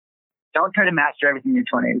Don't try to master everything in your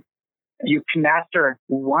 20s. You can master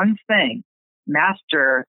one thing.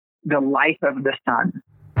 Master the life of the son.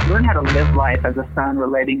 Learn how to live life as a son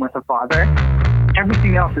relating with a father.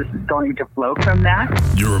 Everything else is going to flow from that.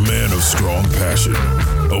 You're a man of strong passion,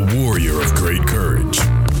 a warrior of great courage,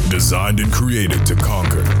 designed and created to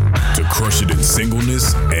conquer, to crush it in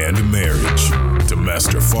singleness and marriage, to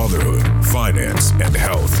master fatherhood, finance, and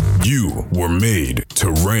health. You were made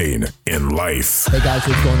to reign in life. Hey guys,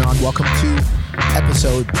 what's going on? Welcome to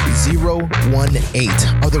episode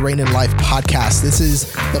 018 of the Reign in Life podcast. This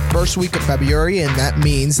is the first week of February, and that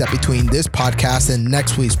means that between this podcast and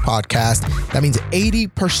next week's podcast, that means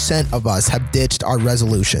 80% of us have ditched our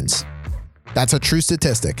resolutions. That's a true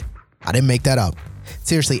statistic. I didn't make that up.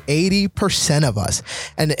 Seriously, 80% of us.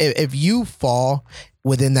 And if you fall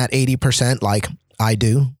within that 80%, like I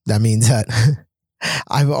do, that means that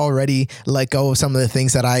I've already let go of some of the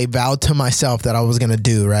things that I vowed to myself that I was going to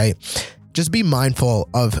do, right? Just be mindful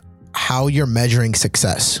of how you're measuring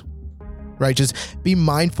success, right? Just be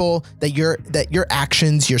mindful that your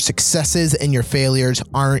actions, your successes, and your failures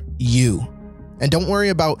aren't you. And don't worry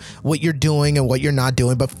about what you're doing and what you're not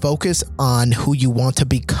doing, but focus on who you want to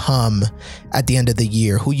become at the end of the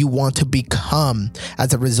year, who you want to become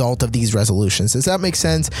as a result of these resolutions. Does that make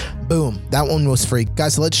sense? Boom. That one was free.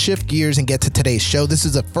 Guys, let's shift gears and get to today's show. This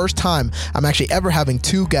is the first time I'm actually ever having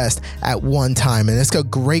two guests at one time, and it's a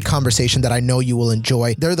great conversation that I know you will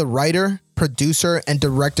enjoy. They're the writer, producer, and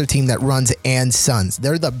director team that runs And Sons.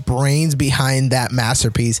 They're the brains behind that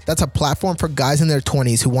masterpiece. That's a platform for guys in their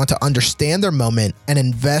 20s who want to understand their moment and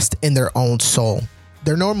invest in their own soul.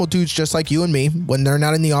 They're normal dudes just like you and me. When they're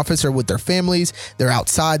not in the office or with their families, they're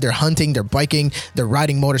outside, they're hunting, they're biking, they're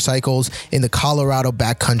riding motorcycles in the Colorado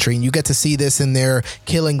backcountry. And you get to see this in their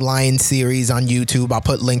Killing Lions series on YouTube. I'll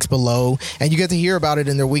put links below. And you get to hear about it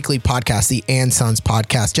in their weekly podcast, the And Sons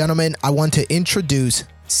podcast. Gentlemen, I want to introduce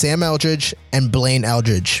Sam Eldridge and Blaine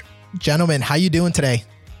Eldridge. Gentlemen, how you doing today?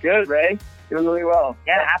 Good, Ray. Doing really well.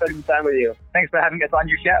 Yeah, happy to be time with you. Thanks for having us on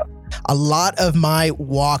your show. A lot of my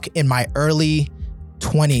walk in my early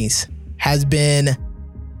 20s has been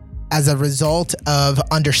as a result of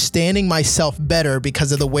understanding myself better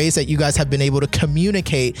because of the ways that you guys have been able to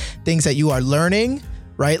communicate things that you are learning,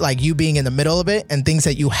 right? Like you being in the middle of it and things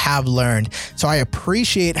that you have learned. So I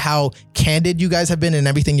appreciate how candid you guys have been in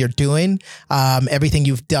everything you're doing, everything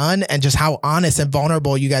you've done, and just how honest and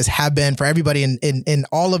vulnerable you guys have been for everybody in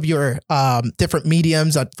all of your different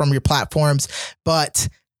mediums from your platforms. But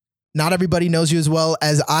not everybody knows you as well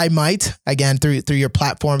as I might, again, through your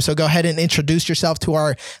platform. So go ahead and introduce yourself to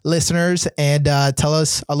our listeners and tell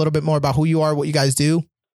us a little bit more about who you are, what you guys do.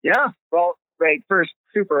 Yeah, well, great. First,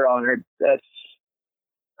 super honored. That's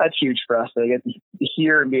huge for us to get to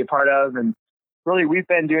hear and be a part of. And really, we've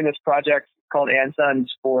been doing this project called And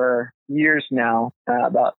Sons for years now,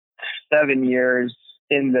 about 7 years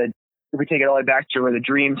if we take it all the way back to where the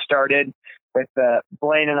dream started with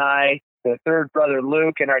Blaine and I, the third brother,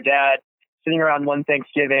 Luke, and our dad sitting around one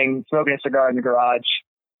Thanksgiving, smoking a cigar in the garage,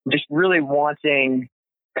 just really wanting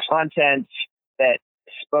content that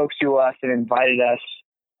spoke to us and invited us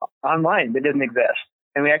online that didn't exist.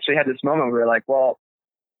 And we actually had this moment where we were like, well,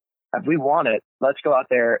 if we want it, let's go out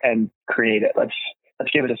there and create it. Let's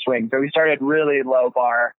give it a swing. So we started really low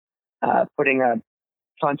bar, putting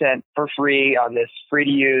content for free on this free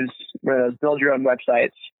to use, one of those build your own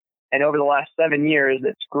websites. And over the last 7 years,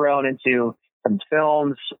 it's grown into some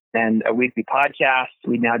films and a weekly podcast.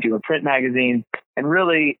 We now do a print magazine. And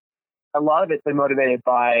really, a lot of it's been motivated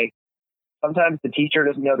by sometimes the teacher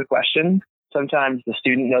doesn't know the question. Sometimes the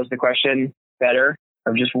student knows the question better.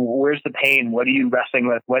 Of just where's the pain? What are you wrestling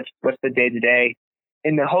with? What's the day to day?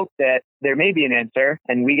 In the hope that there may be an answer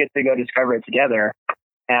and we get to go discover it together.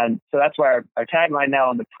 And so that's why our tagline now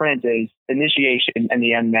on the print is initiation and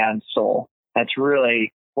the end man's soul. That's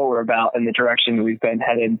really what we're about and the direction we've been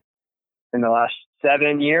headed in the last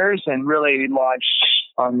 7 years, and really launched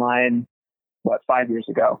online, 5 years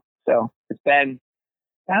ago. So it's been,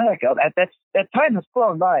 that time has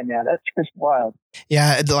flown by, man. That's just wild.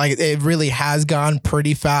 Yeah, it really has gone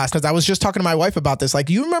pretty fast. Because I was just talking to my wife about this. Like,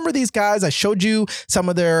 you remember these guys? I showed you some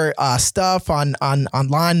of their stuff on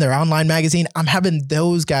online, their online magazine. I'm having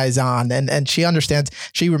those guys on, and she understands.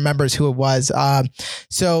 She remembers who it was.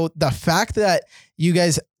 So the fact that you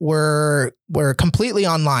guys were completely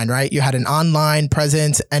online, right? You had an online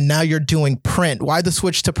presence, and now you're doing print. Why the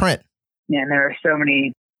switch to print? Yeah, and there are so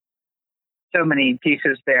many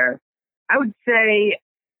pieces there. I would say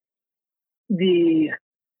it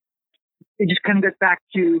just kind of goes back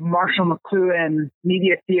to Marshall McLuhan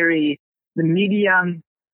media theory. The medium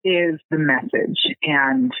is the message.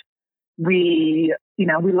 And we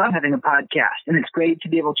we love having a podcast, and it's great to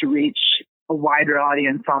be able to reach a wider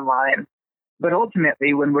audience online. But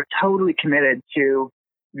ultimately, when we're totally committed to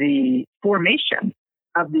the formation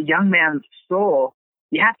of the young man's soul,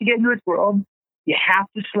 you have to get into his world. You have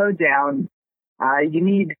to slow down. You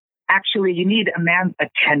need a man's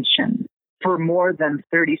attention for more than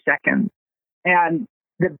 30 seconds. And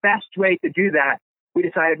the best way to do that, we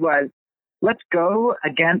decided, was let's go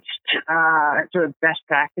against sort of best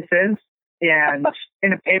practices. And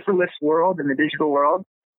in a paperless world, in the digital world,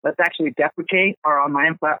 let's actually deprecate our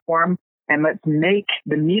online platform and let's make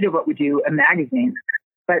the meat of what we do a magazine.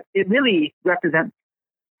 But it really represents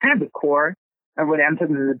kind of the core of what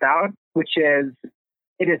Anson is about, which is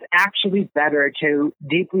it is actually better to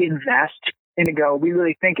deeply invest in a go. We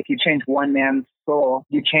really think if you change one man's soul,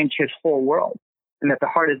 you change his whole world, and that the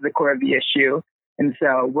heart is the core of the issue. And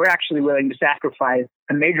so we're actually willing to sacrifice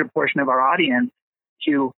a major portion of our audience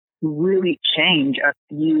to really change a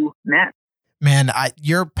few men. Man,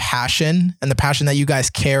 your passion and the passion that you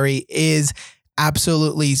guys carry is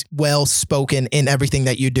absolutely well spoken in everything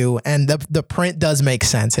that you do. And the print does make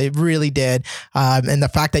sense. It really did. And the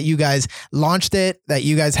fact that you guys launched it, that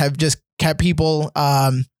you guys have just kept people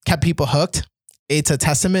hooked. It's a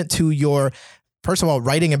testament to your, first of all,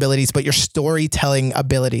 writing abilities, but your storytelling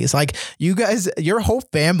abilities. Like you guys, your whole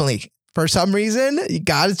family, for some reason,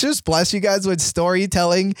 God has just blessed you guys with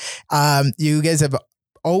storytelling. You guys have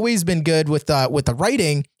always been good with the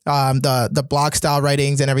writing, the blog style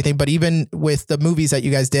writings and everything, but even with the movies that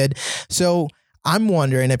you guys did. So I'm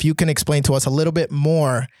wondering if you can explain to us a little bit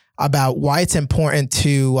more about why it's important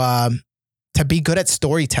to be good at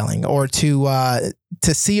storytelling, or to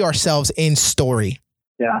see ourselves in story.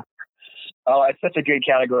 Yeah. Oh, it's such a good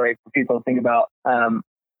category for people to think about.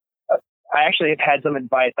 I actually have had some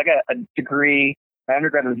advice. I got a degree, my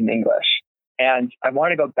undergrad was in English, and I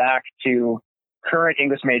want to go back to current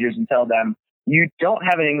English majors and tell them, you don't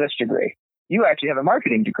have an English degree. You actually have a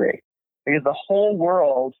marketing degree, because the whole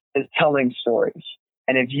world is telling stories.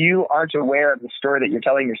 And if you aren't aware of the story that you're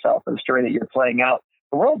telling yourself, or the story that you're playing out,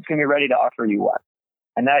 the world's going to be ready to offer you one.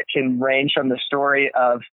 And that can range from the story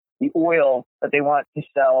of the oil that they want to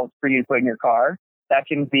sell for you to put in your car. That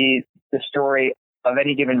can be the story of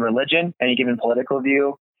any given religion, any given political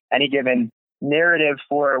view, any given narrative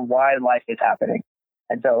for why life is happening.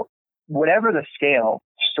 And so whatever the scale,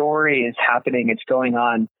 story is happening, it's going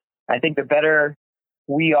on. I think the better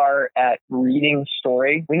we are at reading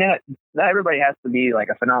story, not everybody has to be like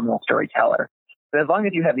a phenomenal storyteller, but as long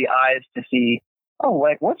as you have the eyes to see, oh,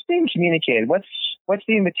 like what's being communicated? What's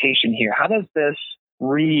the invitation here? How does this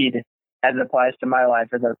read as it applies to my life,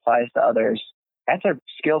 as it applies to others? That's a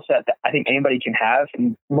skill set that I think anybody can have,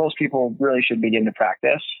 and most people really should begin to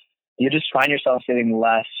practice. You just find yourself getting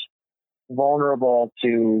less vulnerable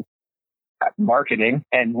to marketing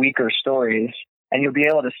and weaker stories, and you'll be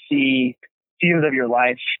able to see themes of your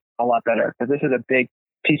life a lot better. Because this is a big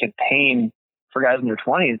piece of pain for guys in their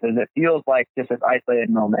 20s, is it feels like just this isolated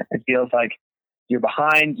moment. It feels like you're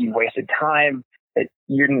behind, you wasted time.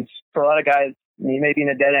 For a lot of guys, you may be in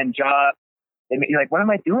a dead-end job. You're like, what am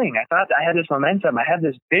I doing? I thought I had this momentum. I had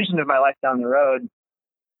this vision of my life down the road,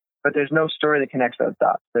 but there's no story that connects those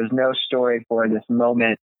dots. There's no story for this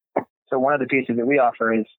moment. So one of the pieces that we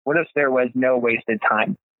offer is, what if there was no wasted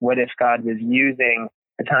time? What if God was using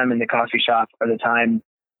the time in the coffee shop or the time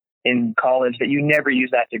in college that you never use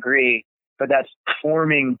that degree, but that's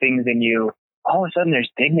forming things in you? All of a sudden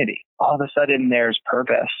there's dignity. All of a sudden there's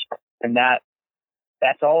purpose. And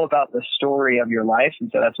that's all about the story of your life. And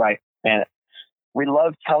so that's why, man, we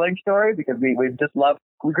love telling stories, because we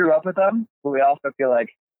grew up with them, but we also feel like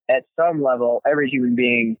at some level, every human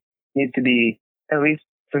being needs to be at least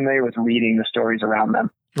familiar with reading the stories around them.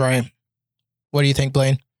 Right. What do you think,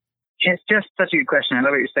 Blaine? It's just such a good question. I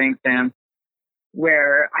love what you're saying, Sam,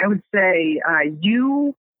 where I would say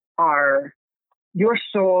your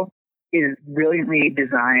soul is brilliantly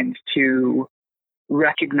designed to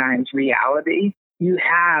recognize reality. You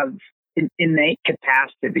have an innate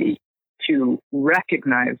capacity to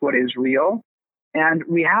recognize what is real, and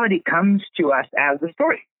reality comes to us as a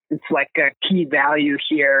story. It's like a key value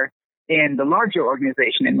here in the larger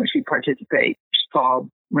organization in which we participate, which is called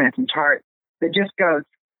Ransom's Heart, that just goes,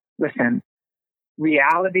 listen,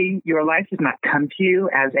 reality, your life does not come to you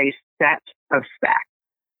as a set of facts.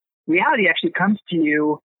 Reality actually comes to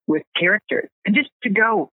you with characters. And just to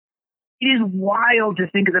go, it is wild to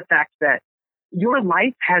think of the fact that your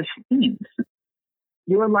life has themes.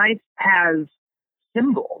 Your life has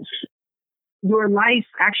symbols. Your life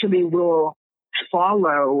actually will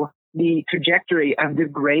follow the trajectory of the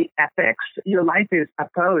great epics. Your life is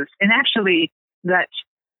opposed. And actually, that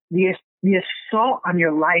the the assault on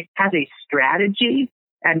your life has a strategy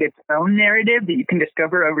and its own narrative that you can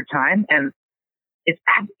discover over time. And it's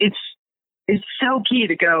so key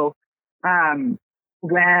to go,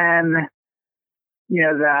 when,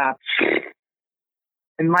 the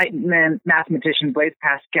Enlightenment mathematician Blaise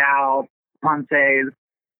Pascal Ponce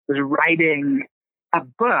was writing a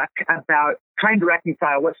book about trying to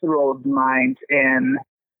reconcile what's the role of the mind in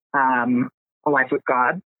a life with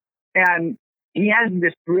God. And he has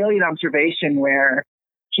this brilliant observation where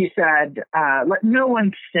he said, let no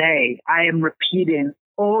one say I am repeating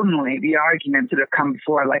only the arguments that have come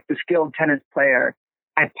before, like the skilled tennis player.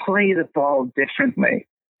 I play the ball differently.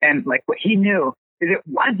 And like what he knew is it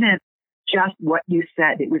wasn't just what you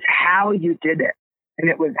said, it was how you did it. And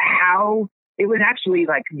it was actually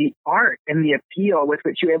like the art and the appeal with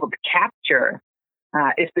which you were able to capture.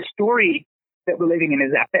 If the story that we're living in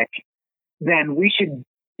is epic, then we should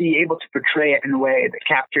be able to portray it in a way that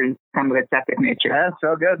captures some of its epic nature. That's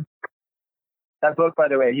so good. That book, by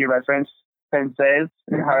the way, you referenced, Pensays,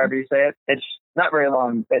 however you say it, it's not very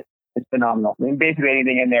long, but it's phenomenal. I mean, basically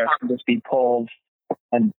anything in there can just be pulled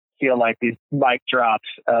and feel like these mic drops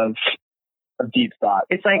of deep thought.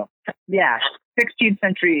 It's like, 16th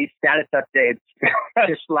century status updates,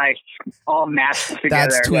 just like all mashed together.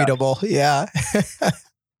 That's tweetable. Yeah.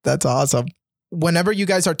 That's awesome. Whenever you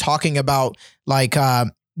guys are talking about like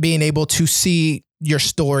being able to see your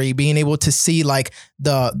story, being able to see like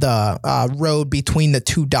the road between the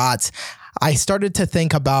two dots, I started to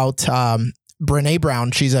think about Brené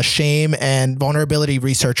Brown. She's a shame and vulnerability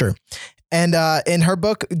researcher. And in her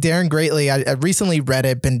book, Daring Greatly, I recently read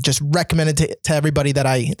it, been just recommended to everybody that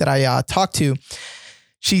I talked to.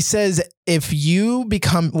 She says,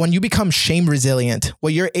 when you become shame resilient,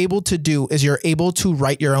 what you're able to do is you're able to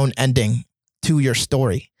write your own ending to your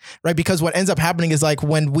story, right? Because what ends up happening is like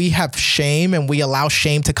when we have shame and we allow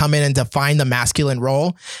shame to come in and define the masculine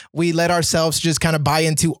role, we let ourselves just kind of buy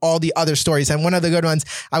into all the other stories. And one of the good ones,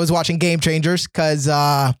 I was watching Game Changers because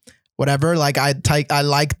whatever, like I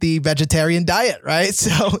like the vegetarian diet, right?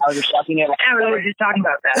 So I was just talking about we were just talking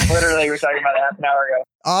about that. Literally, we were talking about it half an hour ago.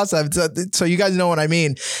 Awesome. So you guys know what I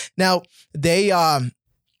mean. Now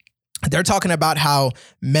they're talking about how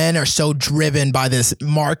men are so driven by this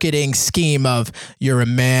marketing scheme of you're a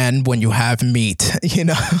man when you have meat,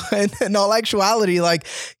 and in all actuality, like,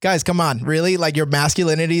 guys, come on, really? Like your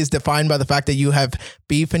masculinity is defined by the fact that you have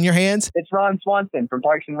beef in your hands? It's Ron Swanson from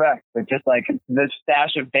Parks and Rec, but just like the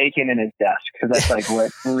stash of bacon in his desk, because that's like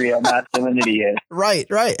what real masculinity is. Right,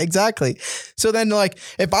 exactly. So then like,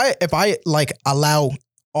 if I like allow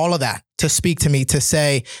all of that to speak to me, to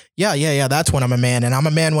say, yeah, that's when I'm a man. And I'm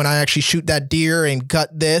a man when I actually shoot that deer and gut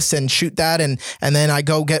this and shoot that. And then I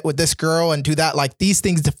go get with this girl and do that. Like these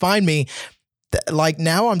things define me. Like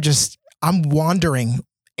now I'm wandering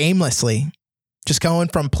aimlessly, just going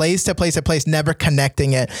from place to place to place, never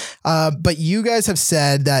connecting it. But you guys have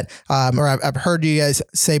said that, or I've heard you guys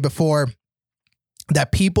say before,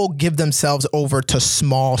 that people give themselves over to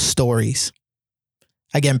small stories.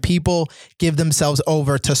 Again, people give themselves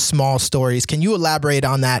over to small stories. Can you elaborate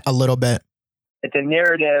on that a little bit? It's a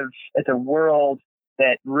narrative. It's a world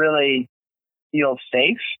that really feels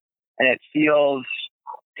safe and it feels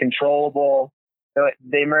controllable. So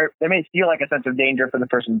they may feel like a sense of danger for the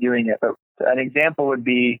person doing it. But an example would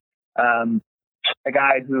be a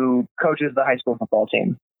guy who coaches the high school football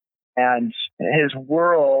team. And his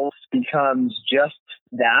world becomes just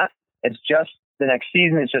that. It's just the next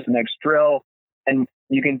season. It's just the next drill. And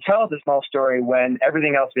you can tell it's a small story when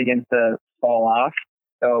everything else begins to fall off.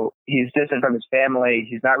 So he's distant from his family.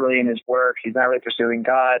 He's not really in his work. He's not really pursuing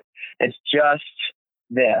God. It's just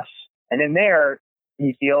this. And in there,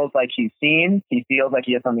 he feels like he's seen. He feels like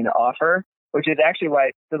he has something to offer, which is actually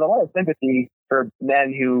why there's a lot of sympathy for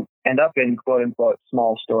men who end up in quote unquote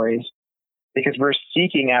small stories, because we're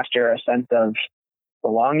seeking after a sense of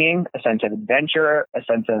belonging, a sense of adventure, a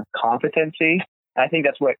sense of competency. I think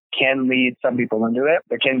that's what can lead some people into it.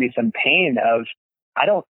 There can be some pain of, I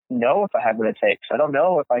don't know if I have what it takes. I don't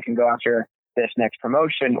know if I can go after this next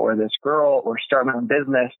promotion or this girl or start my own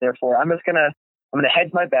business. Therefore, I'm going to hedge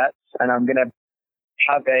my bets and I'm going to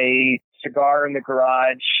have a cigar in the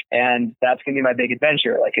garage and that's going to be my big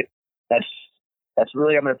adventure. That's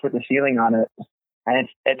really, I'm going to put the ceiling on it. And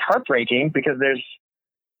it's heartbreaking because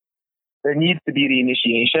there needs to be the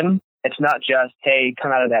initiation. It's not just, hey,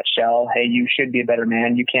 come out of that shell. Hey, you should be a better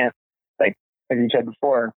man. You can't, like you said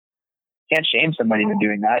before, can't shame somebody into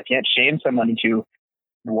doing that. Can't shame somebody to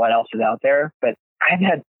what else is out there. But I've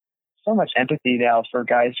had so much empathy now for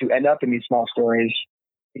guys who end up in these small stories,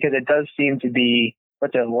 because it does seem to be what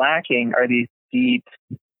they're lacking are these deep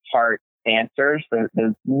heart answers.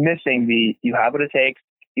 There's missing you have what it takes.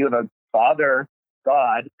 You have a Father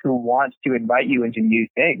God who wants to invite you into new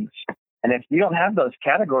things. And if you don't have those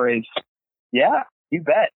categories, yeah, you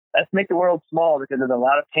bet. Let's make the world small because there's a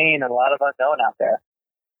lot of pain and a lot of unknown out there.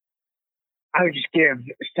 I would just give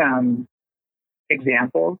some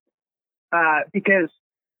examples because,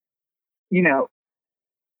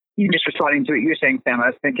 even just responding to what you were saying, Sam, I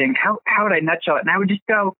was thinking, how would I nutshell it? And I would just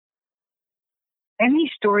go,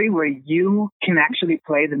 any story where you can actually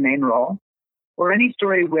play the main role, or any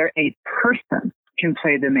story where a person can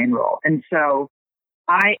play the main role. And so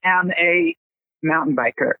I am a mountain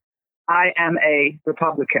biker. I am a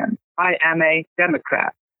Republican. I am a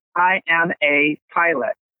Democrat. I am a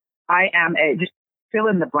pilot. I am just fill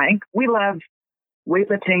in the blank. We love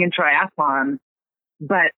weightlifting and triathlon,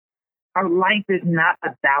 but our life is not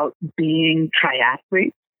about being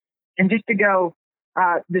triathletes. And just to go,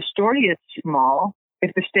 the story is small.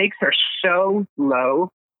 If the stakes are so low,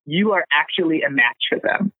 you are actually a match for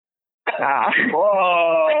them.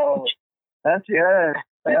 Whoa, that's good.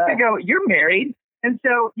 Just to go, you're married. And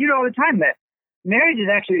so you know all the time that marriage is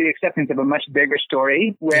actually the acceptance of a much bigger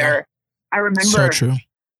story where I remember So true.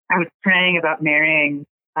 I was praying about marrying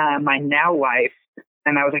my now wife.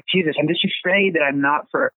 And I was like, Jesus, I'm just afraid that I'm not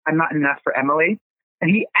enough for Emily. And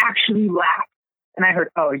he actually laughed. And I heard,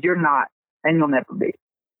 oh, you're not, and you'll never be.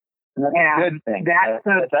 And that's a good thing. That's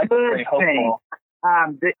a good thing.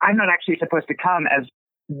 I'm not actually supposed to come as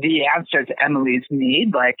the answer to Emily's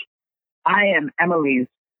need. Like, I am Emily's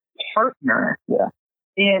partner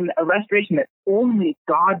in a restoration that only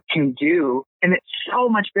God can do. And it's so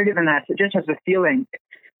much bigger than that. It just has a feeling.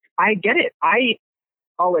 I get it. I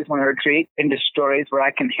always want to retreat into stories where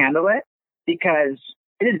I can handle it, because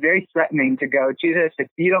it is very threatening to go, Jesus, if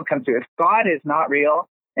you don't come through, if God is not real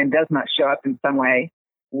and does not show up in some way,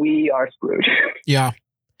 we are screwed. Yeah.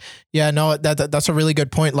 Yeah, no, that's a really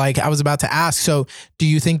good point. Like I was about to ask, so do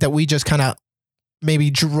you think that we just kind of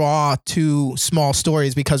maybe draw to small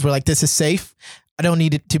stories because we're like, this is safe? I don't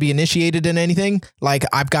need it to be initiated in anything. Like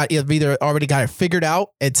I've either already got it figured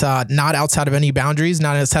out. It's not outside of any boundaries,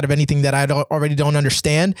 not outside of anything that I already don't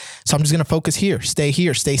understand. So I'm just going to focus here, stay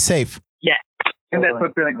safe. Yeah. And that's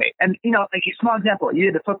put brilliantly. And, like a small example, you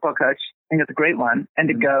did the football coach, and it's a great one. And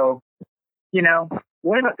to go,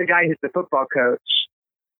 what about the guy who's the football coach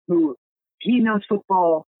who he knows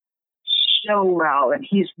football so well, and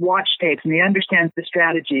he's watched tapes and he understands the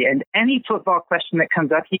strategy, and any football question that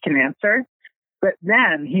comes up, he can answer. But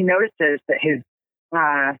then he notices that his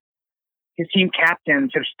team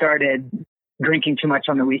captains have started drinking too much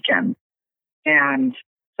on the weekend. And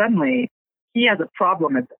suddenly he has a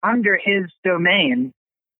problem that's under his domain,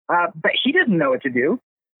 but he doesn't know what to do.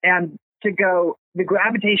 And to go, the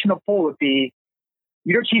gravitational pull would be,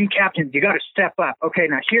 your team captains, you got to step up. Okay,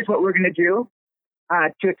 now here's what we're going to do.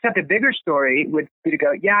 To accept a bigger story would be to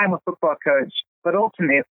go, yeah, I'm a football coach, but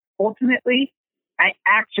ultimately, I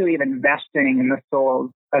actually am investing in the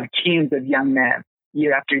souls of teams of young men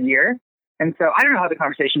year after year. And so I don't know how the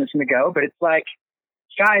conversation is going to go, but it's like,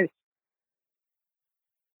 guys,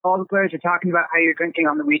 all the players are talking about how you're drinking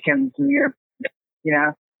on the weekends and you're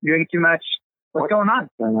doing too much. What's going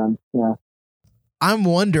on? Yeah. I'm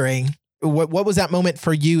wondering, what was that moment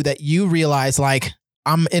for you that you realized, like,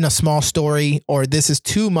 I'm in a small story, or this is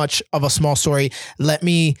too much of a small story. Let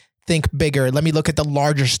me think bigger. Let me look at the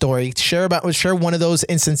larger story. Share one of those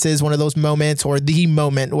instances, one of those moments, or the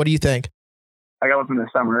moment. What do you think? I got one from the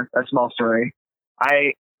summer, a small story.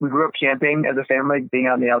 We grew up camping as a family, being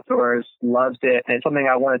out in the outdoors, loved it. And it's something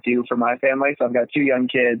I want to do for my family. So I've got 2 young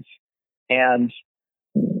kids, and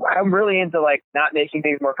I'm really into like not making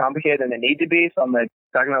things more complicated than they need to be. So I'm like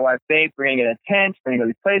talking to my wife, babe, we're going to get a tent. We're going to go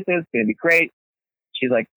these places. It's going to be great. She's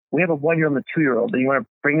like, we have a 1-year-old and a 2-year-old. Do you want to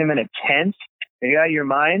bring them in a tent? Are you out of your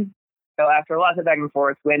mind? So after lots of back and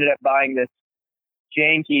forth, we ended up buying this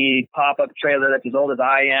janky pop-up trailer that's as old as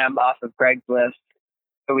I am off of Craigslist,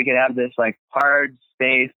 so we could have this like hard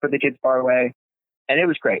space, put the kids far away. And it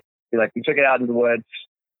was great. We took it out into the woods.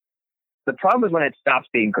 The problem was when it stopped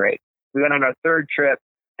being great. We went on our 3rd trip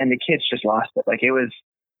and the kids just lost it. Like, it was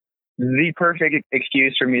the perfect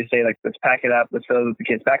excuse for me to say, like, let's pack it up. Let's throw the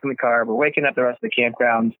kids back in the car. We're waking up the rest of the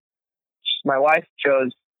campground. My wife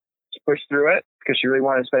chose to push through it because she really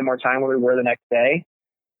wanted to spend more time where we were the next day.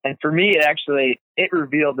 And for me, it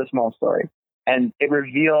revealed the small story. And it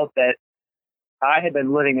revealed that I had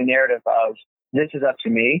been living the narrative of, this is up to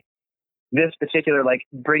me. This particular, like,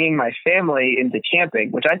 bringing my family into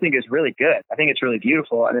camping, which I think is really good. I think it's really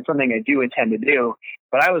beautiful, and it's something I do intend to do.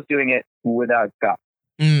 But I was doing it without God.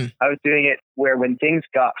 I was doing it where when things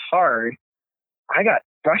got hard, I got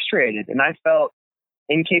frustrated, and I felt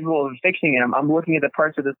incapable of fixing them. I'm looking at the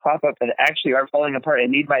parts of this pop-up that actually are falling apart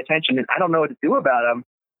and need my attention, and I don't know what to do about them.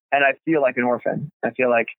 And I feel like an orphan. I feel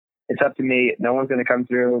like it's up to me. No one's going to come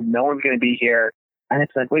through. No one's going to be here. And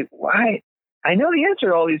it's like, wait, why? I know the answer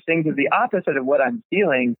to all these things is the opposite of what I'm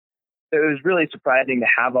feeling. So it was really surprising to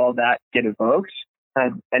have all that get evoked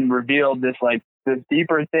and revealed this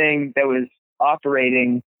deeper thing that was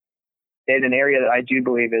operating in an area that I do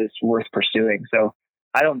believe is worth pursuing. So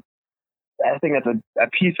I think that's a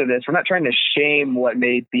piece of this. We're not trying to shame what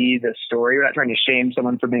may be the story. We're not trying to shame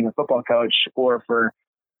someone for being a football coach or for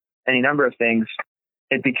any number of things.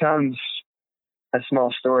 It becomes a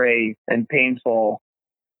small story and painful,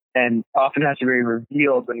 and often has to be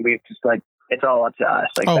revealed when we just it's all up to us.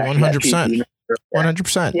 100%.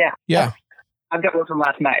 100%. Yeah. I've got one from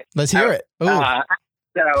last night. Let's hear it.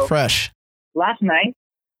 So fresh. Last night,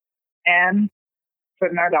 and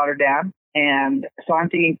putting our daughter down, and so I'm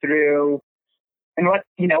thinking through, and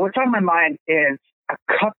what's on my mind is a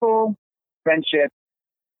couple friendships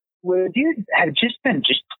where dudes have just been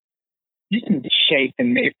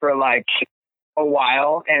chasing me for a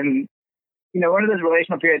while, and one of those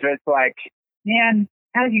relational periods where it's like, man,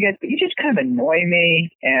 how do you guys? You just kind of annoy me,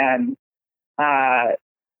 and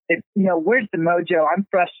where's the mojo? I'm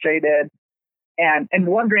frustrated, and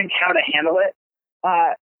wondering how to handle it.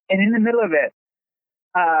 And in the middle of it,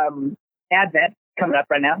 Advent coming up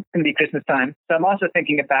right now. It's going to be Christmas time, so I'm also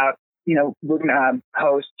thinking about we're going to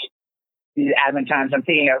host these Advent times. I'm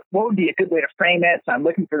thinking of what would be a good way to frame it. So I'm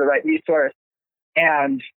looking for the right resource,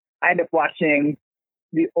 and I end up watching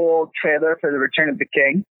the old trailer for The Return of the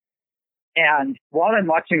King. And while I'm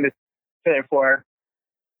watching this trailer for,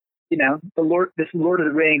 this Lord of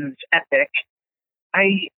the Rings epic,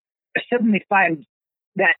 I suddenly find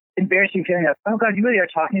that embarrassing feeling of, oh God, you really are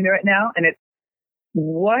talking to me right now. And it's,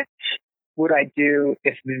 what would I do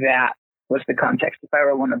if that was the context? If I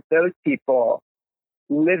were one of those people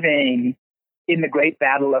living in the great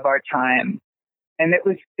battle of our time. And it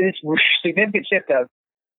was this significant shift of,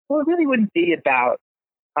 well, it really wouldn't be about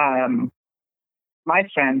my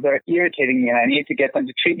friends are irritating me and I need to get them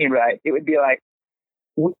to treat me right. It would be like,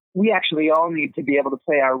 we actually all need to be able to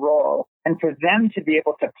play our role. And for them to be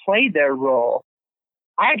able to play their role,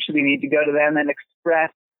 I actually need to go to them and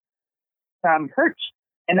express some hurt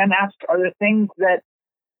and then ask, are there things that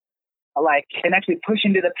can actually push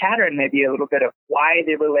into the pattern, maybe a little bit of why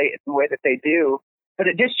they relate in the way that they do. But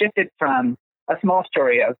it just shifted from a small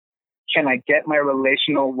story of, can I get my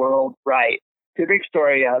relational world right, to a big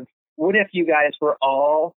story of, what if you guys were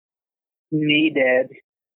all needed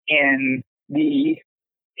in the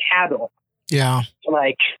cattle? Yeah.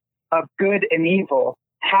 Of good and evil.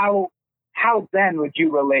 How then would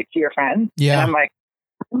you relate to your friends? Yeah. And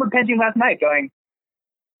I'm repenting last night going,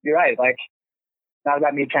 you're right. Not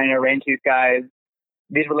about me trying to arrange these guys.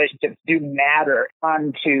 These relationships do matter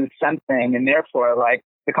onto something. And therefore,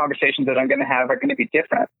 the conversations that I'm going to have are going to be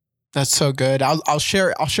different. That's so good. I'll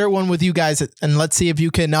share one with you guys, and let's see if you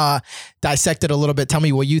can dissect it a little bit. Tell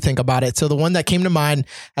me what you think about it. So the one that came to mind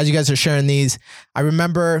as you guys are sharing these, I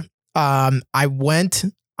remember I'm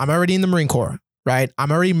already in the Marine Corps, right?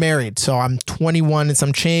 I'm already married. So I'm 21 and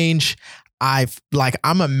some change. I'm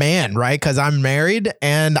a man, right? Because I'm married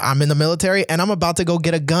and I'm in the military and I'm about to go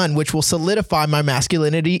get a gun, which will solidify my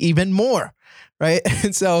masculinity even more, right?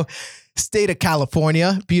 And so state of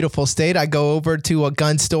California, beautiful state. I go over to a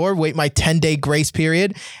gun store, wait my 10-day grace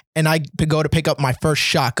period, and I go to pick up my first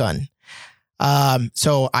shotgun.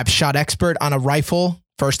 So I've shot expert on a rifle.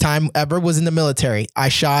 First time ever was in the military. I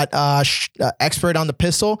shot expert on the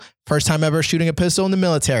pistol. First time ever shooting a pistol in the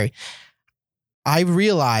military. I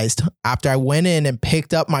realized after I went in and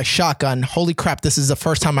picked up my shotgun, holy crap, this is the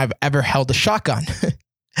first time I've ever held a shotgun.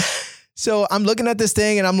 So I'm looking at this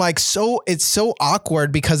thing and I'm like, it's so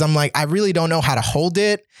awkward because I'm like, I really don't know how to hold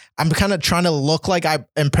it. I'm kind of trying to look like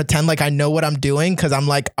and pretend like I know what I'm doing because I'm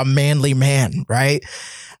like a manly man, right?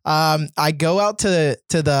 I go out to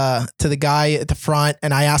the guy at the front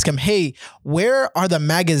and I ask him, hey, where are the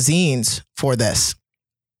magazines for this?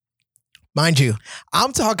 Mind you,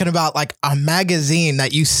 I'm talking about a magazine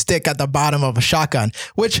that you stick at the bottom of a shotgun,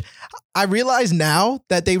 which I realize now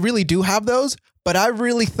that they really do have those. But I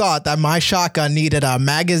really thought that my shotgun needed a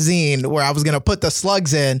magazine where I was going to put the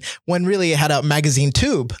slugs in when really it had a magazine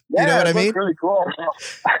tube. Yeah, you know what I mean? Really cool.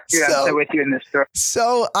 I'm with you in this story.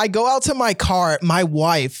 So I go out to my car, my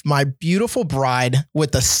wife, my beautiful bride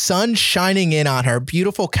with the sun shining in on her,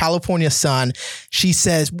 beautiful California sun. She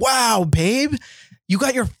says, wow, babe, you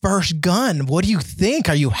got your first gun. What do you think?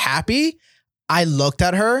 Are you happy? I looked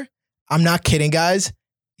at her. I'm not kidding, guys.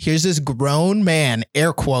 Here's this grown man,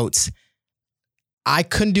 air quotes. I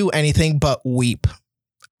couldn't do anything but weep.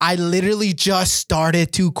 I literally just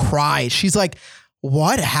started to cry. She's like,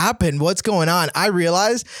 what happened? What's going on? I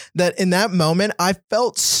realized that in that moment, I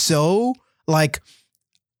felt so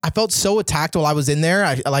attacked while I was in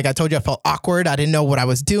there. Like I told you, I felt awkward. I didn't know what I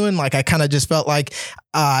was doing. Like I kind of just felt like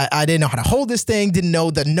I didn't know how to hold this thing, didn't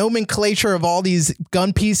know the nomenclature of all these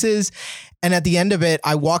gun pieces. And at the end of it,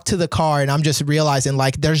 I walked to the car and I'm just realizing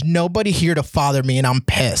like there's nobody here to father me and I'm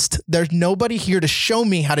pissed. There's nobody here to show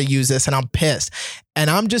me how to use this and I'm pissed. And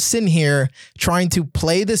I'm just sitting here trying to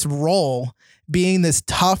play this role, being this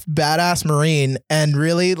tough, badass Marine, and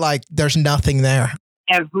really like there's nothing there.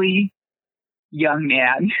 Every young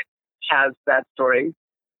man has that story.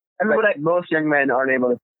 I mean, most young men aren't able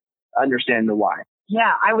to understand the why.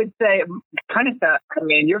 Yeah, I would say kind of that. I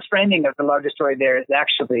mean, your framing of the larger story there is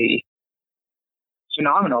actually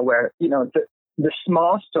phenomenal, where, you know, the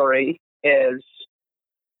small story is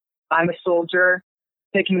I'm a soldier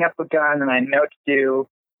picking up a gun and I know what to do.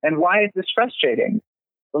 And why is this frustrating?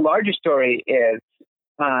 The larger story is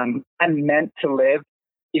I'm meant to live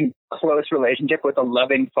in close relationship with a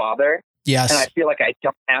loving father. Yes. And I feel like I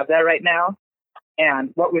don't have that right now.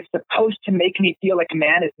 And what was supposed to make me feel like a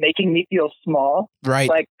man is making me feel small. Right.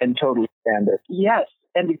 Like, And totally stand it. yes.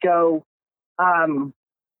 And to go,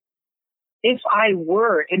 if I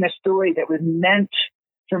were in a story that was meant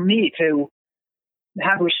for me to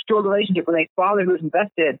have a restored relationship with a father who's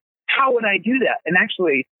invested, how would I do that? And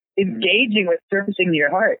actually engaging with surfacing your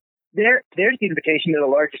heart. There's the invitation to the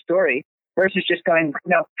larger story versus just going,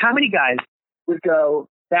 you know, how many guys would go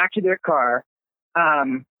back to their car,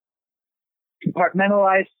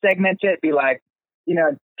 compartmentalize, segment it, be like, you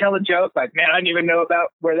know, tell a joke like, man, I didn't even know about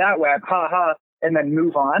where that went, ha ha, and then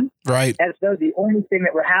move on. Right. As though the only thing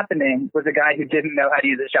that were happening was a guy who didn't know how to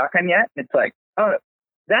use a shotgun yet. It's like, oh,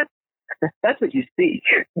 that's what you see.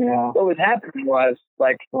 Yeah. What was happening was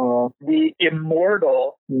like the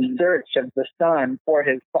immortal search of the son for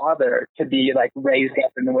his father to be like raised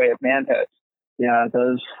up in the way of manhood. Yeah,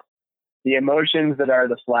 the emotions that are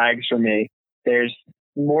the flags for me. There's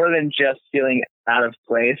more than just feeling out of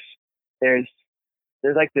place. There's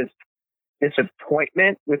like this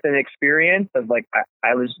disappointment with an experience of like,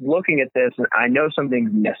 I was looking at this and I know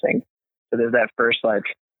something's missing. So there's that first like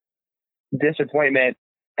disappointment,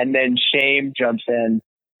 and then shame jumps in.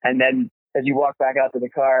 And then as you walk back out to the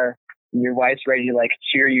car and your wife's ready to like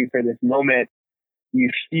cheer you for this moment, you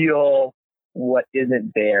feel what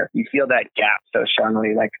isn't there. You feel that gap so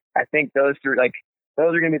strongly. Like, I think those are going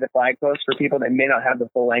to be the flagposts for people that may not have the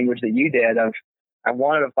full language that you did of, I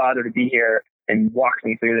wanted a father to be here and walk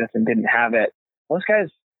me through this and didn't have it. Most guys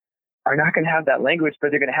are not going to have that language,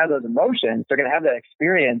 but they're going to have those emotions. They're going to have that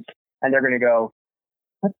experience, and they're going to go,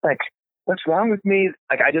 what's wrong with me?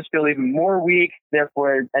 Like, I just feel even more weak.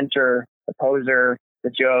 Therefore, enter the poser, the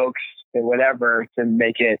jokes, the whatever to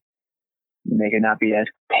make it not be as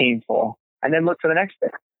painful. And then look for the next thing.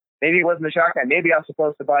 Maybe it wasn't a shotgun. Maybe I was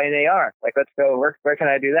supposed to buy an AR. Like, let's go. Where can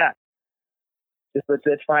I do that? Just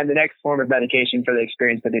let's find the next form of medication for the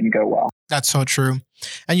experience that didn't go well. That's so true.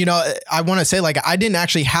 And, you know, I want to say, like, I didn't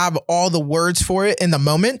actually have all the words for it in the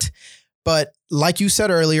moment, but like you said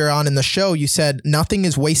earlier on in the show, you said nothing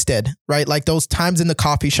is wasted, right? Like those times in the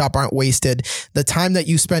coffee shop aren't wasted. The time that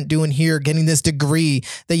you spent doing here, getting this degree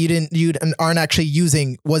that you aren't actually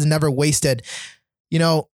using was never wasted. You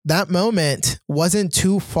know, that moment wasn't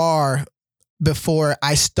too far before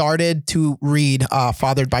I started to read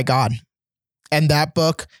Fathered by God. And that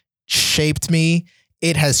book shaped me.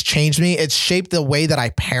 It has changed me. It's shaped the way that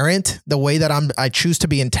I parent, the way that I choose to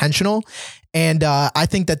be intentional. And I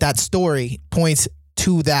think that story points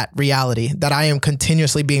to that reality, that I am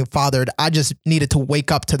continuously being fathered. I just needed to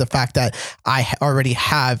wake up to the fact that I already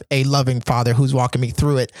have a loving father who's walking me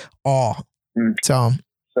through it all. So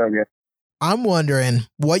good. I'm wondering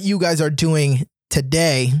what you guys are doing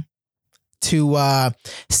today to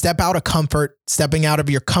step out of comfort, stepping out of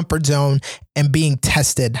your comfort zone and being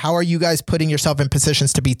tested. How are you guys putting yourself in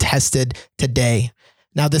positions to be tested today?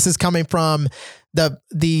 Now, this is coming from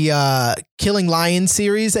the Killing Lions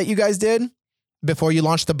series that you guys did before you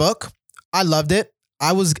launched the book. I loved it.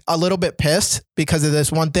 I was a little bit pissed because of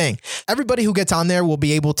this one thing. Everybody who gets on there will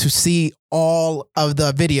be able to see all of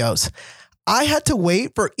the videos. I had to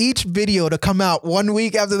wait for each video to come out 1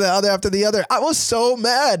 week after the other. I was so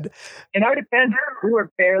mad. In our defense, we were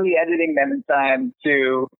barely editing them in time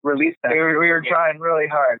to release them. We were trying really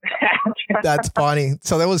hard. That's funny.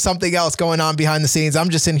 So there was something else going on behind the scenes. I'm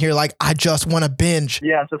just in here like, I just want to binge.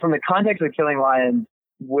 Yeah. So from the context of Killing Lions,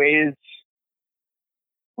 ways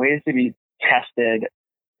to be tested,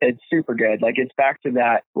 it's super good. Like, it's back to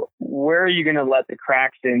that. Where are you going to let the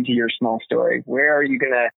cracks into your small story? Where are you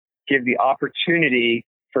going to give the opportunity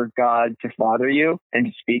for God to father you and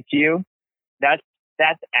to speak to you. That's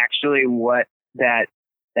actually what that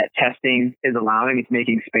testing is allowing. It's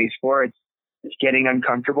making space for. It's getting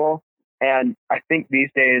uncomfortable. And I think these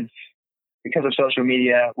days, because of social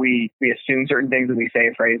media, we assume certain things when we say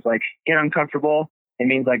a phrase like get uncomfortable. It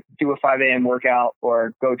means like do a 5 a.m. workout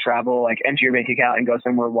or go travel, like empty your bank account and go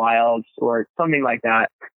somewhere wild or something like that.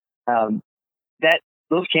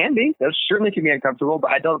 Those certainly can be uncomfortable,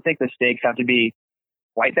 but I don't think the stakes have to be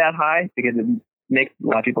quite that high because it makes a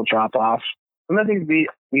lot of people drop off. Some of the things be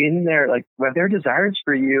in there, like if there are desires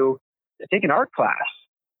for you to take an art class,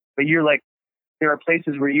 but you're like, there are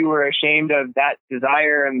places where you were ashamed of that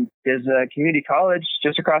desire, and there's a community college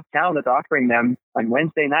just across town that's offering them on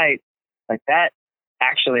Wednesday night. Like that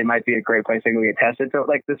actually might be a great place to go get tested. So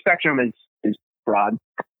like the spectrum is broad.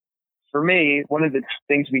 For me, one of the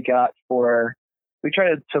things we try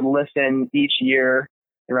to listen each year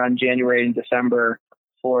around January and December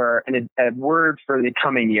for a word for the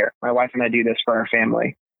coming year. My wife and I do this for our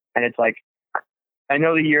family. And it's like, I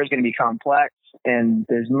know the year is going to be complex and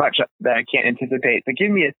there's much that I can't anticipate, but give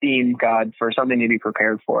me a theme, God, for something to be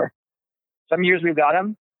prepared for. Some years we've got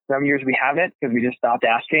them. Some years we haven't because we just stopped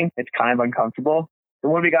asking. It's kind of uncomfortable. The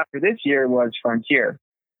one we got for this year was frontier.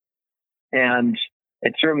 And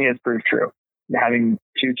it certainly has proved true. Having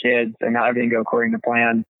 2 kids and not everything go according to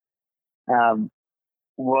plan.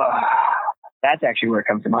 That's actually where it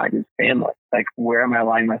comes to mind is family. Like, where am I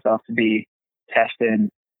allowing myself to be tested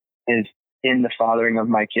is in the fathering of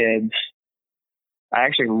my kids. I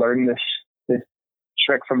actually learned this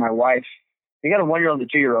trick from my wife. You got a 1-year-old and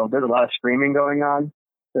a 2-year-old. There's a lot of screaming going on.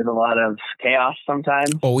 There's a lot of chaos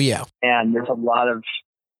sometimes. Oh, yeah. And there's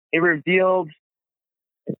it revealed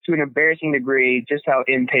to an embarrassing degree just how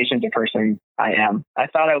impatient a person I am. I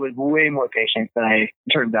thought I was way more patient than I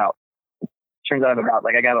turned out. Turns out about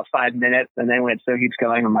I got about 5 minutes, and then when it still keeps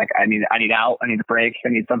going, I'm like, I need out, I need a break, I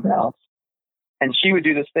need something else. And she would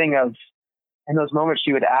do this thing of, in those moments,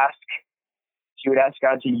 she would ask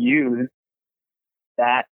God to use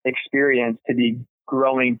that experience to be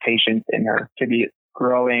growing patience in her, to be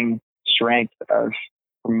growing strength of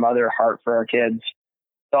mother heart for our kids.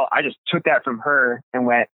 So I just took that from her and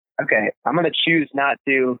went, okay, I'm going to choose not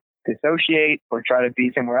to dissociate or try to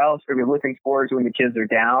be somewhere else or be looking forward to when the kids are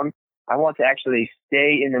down. I want to actually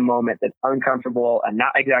stay in the moment that's uncomfortable and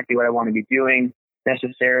not exactly what I want to be doing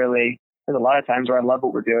necessarily. There's a lot of times where I love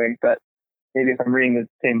what we're doing, but maybe if I'm reading the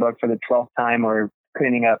same book for the 12th time or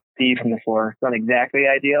cleaning up pee from the floor, it's not exactly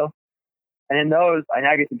ideal. And in those, I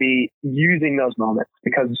now get to be using those moments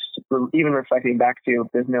because even reflecting back to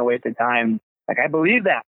there's no wasted time. Like, I believe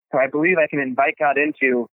that. So I believe I can invite God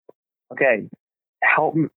into, okay,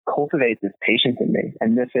 help cultivate this patience in me.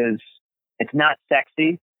 And it's not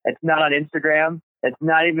sexy. It's not on Instagram. It's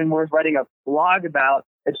not even worth writing a blog about.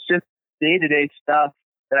 It's just day-to-day stuff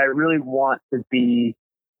that I really want to be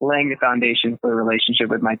laying the foundation for the relationship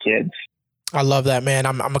with my kids. I love that, man.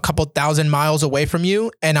 I'm a couple 1,000 miles away from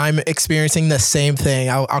you, and I'm experiencing the same thing.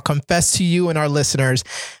 I'll confess to you and our listeners,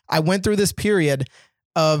 I went through this period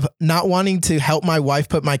of not wanting to help my wife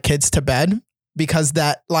put my kids to bed because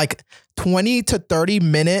that 20 to 30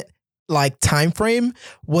 minute time frame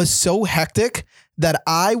was so hectic that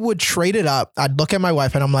I would trade it up. I'd look at my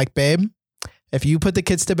wife and I'm like, babe, if you put the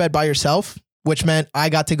kids to bed by yourself, which meant I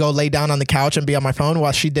got to go lay down on the couch and be on my phone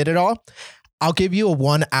while she did it all, I'll give you a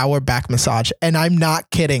 1-hour back massage. And I'm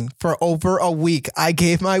not kidding. For over a week, I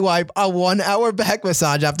gave my wife a 1-hour back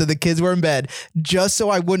massage after the kids were in bed, just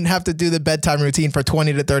so I wouldn't have to do the bedtime routine for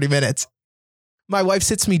 20 to 30 minutes. My wife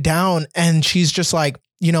sits me down and she's just like,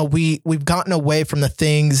 we've gotten away from the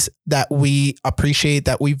things that we appreciate,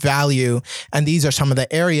 that we value. And these are some of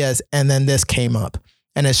the areas. And then this came up.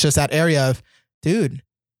 And it's just that area of, dude,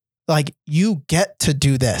 you get to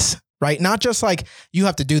do this. Right? Not just you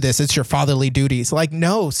have to do this. It's your fatherly duties.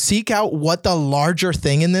 No, seek out what the larger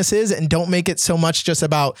thing in this is and don't make it so much just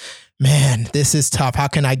about, man, this is tough. How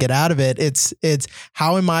can I get out of it? It's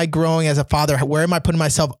how am I growing as a father? Where am I putting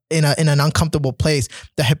myself in an uncomfortable place?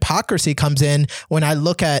 The hypocrisy comes in when I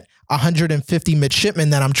look at 150 midshipmen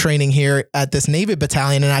that I'm training here at this Navy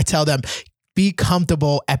battalion and I tell them, be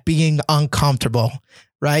comfortable at being uncomfortable.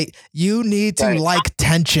 Right? You need to like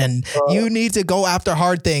tension. You need to go after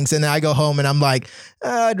hard things. And then I go home and I'm like,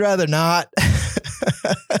 I'd rather not.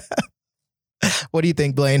 What do you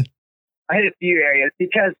think, Blaine? I hit a few areas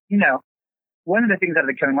because, one of the things out of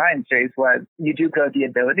the Killing Lions series was you do grow the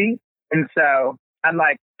ability. And so I'm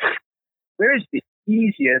like, where's the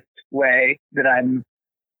easiest way that I'm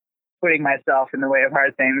putting myself in the way of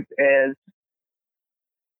hard things is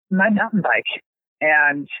my mountain bike.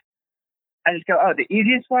 And I just go, the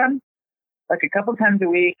easiest one? like a couple times a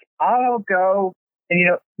week, I'll go and, you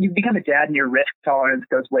know, you become a dad and your risk tolerance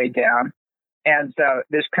goes way down. And so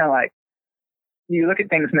there's kind of like, you look at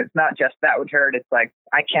things and it's not just that would hurt. It's like,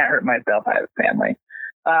 I can't hurt myself. I have a family.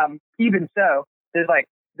 Even so, there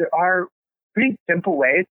are pretty simple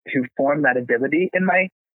ways to form that ability in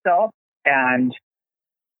myself. And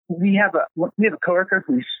we have a coworker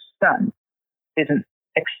whose son is an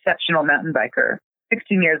exceptional mountain biker,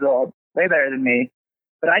 16 years old, way better than me.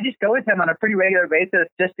 But I just go with him on a pretty regular basis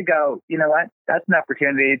just to go, you know what? That's an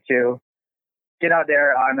opportunity to get out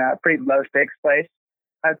there on a pretty low stakes place.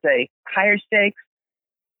 I'd say higher stakes.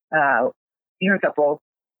 A couple.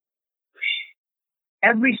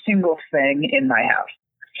 Every single thing in my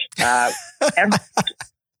house.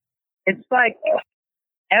 It's like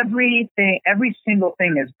every single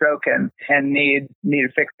thing is broken and need to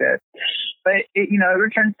fix it. But it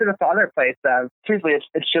returns to the father place. Truthfully,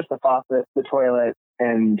 it's just the faucet, the toilet,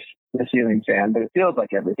 and the ceiling fan, but it feels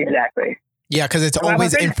like everything. Exactly. Yeah, because it's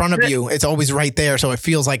always in front of you. It's always right there, so it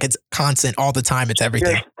feels like it's constant all the time. It's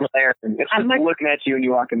everything. It's just like looking at you when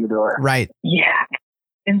you walk in the door. Right. Yeah.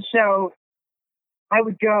 And so I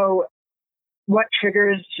would go, what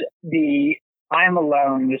triggers the I'm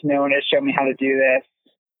alone, there's no one to show me how to do this.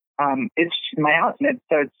 It's my house. So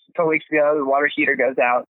it's a couple weeks ago, the water heater goes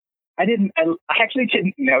out. I actually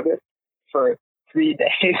didn't notice for 3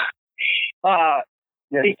 days.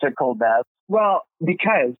 It's a cold bath. Well,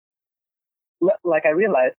 because like I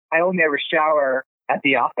realized I only ever shower at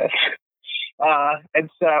the office.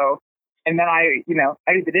 And then I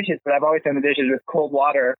do the dishes, but I've always done the dishes with cold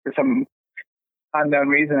water for some unknown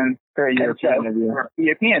reason. Very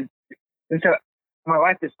European. And so my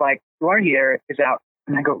wife is like, the water heater is out.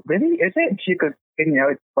 And I go, really? Is it? And she goes,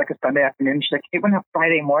 it's like a Sunday afternoon. She's like, it went up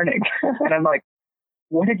Friday morning. And I'm like,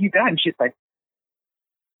 what have you done? She's like,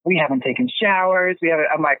 we haven't taken showers.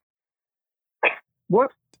 I'm like,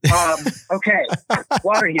 whoops. Okay.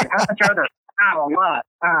 Water heater. How much are there? A lot.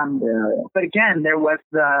 But again, there was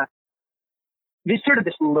this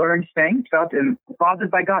learned thing, felt and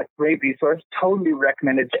fathered by God, great resource, totally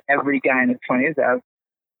recommended to every guy in his 20s.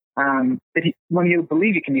 When you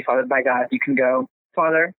believe you can be fathered by God, you can go,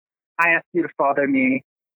 Father, I ask you to father me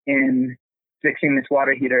in fixing this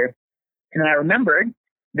water heater. And I remembered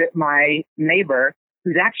that my neighbor,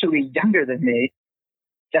 who's actually younger than me,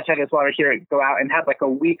 just had his water heater go out and had like a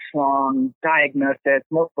week's long diagnosis,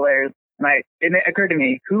 multiple layers. And it occurred to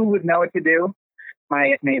me, who would know what to do?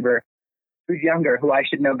 My neighbor, who's younger, who I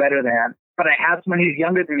should know better than. But I have someone who's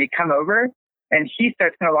younger than me come over, and he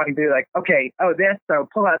starts kind of walking through like, okay, so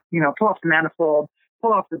pull off the manifold,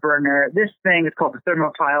 pull off the burner. This thing is called the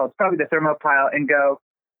thermopile. It's probably the thermopile, and go,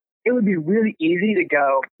 it would be really easy to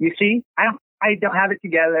go, you see, I don't have it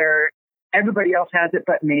together. Everybody else has it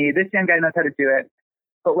but me. This young guy knows how to do it.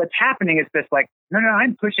 But what's happening is this like, no,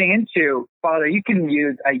 I'm pushing into, Father, you can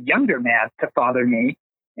use a younger man to father me,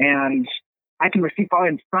 and I can receive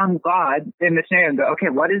fathering from God in this scenario and go, okay,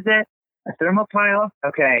 what is it? A thermopile?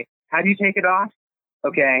 Okay. How do you take it off?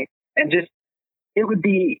 Okay. And just, it would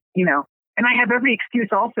be, and I have every excuse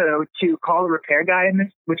also to call a repair guy in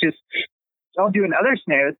this, which is, I'll do in other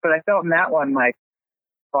scenarios, but I felt in that one, like,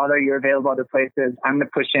 Father, you're available other places. I'm going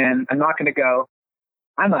to push in. I'm not going to go,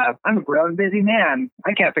 I'm a grown, busy man.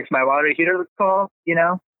 I can't fix my water heater. Let's call,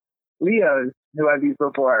 Leo's, who I've used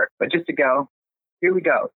before. But just to go, here we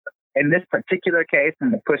go. In this particular case,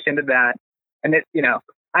 I'm going to push into that. And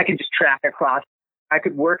I could just track across. I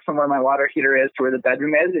could work from where my water heater is to where the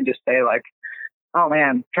bedroom is and just say like, oh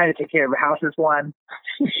man, trying to take care of a house is one.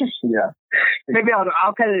 Yeah. Maybe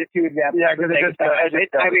I'll cut it to 2 examples. Yeah,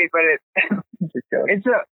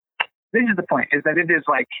 this is the point, is that it is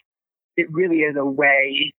like, it really is a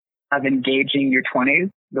way of engaging your 20s,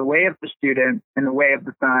 the way of the student and the way of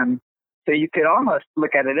the son. So you could almost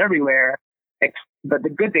look at it everywhere. But the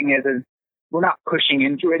good thing is we're not pushing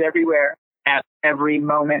into it everywhere at every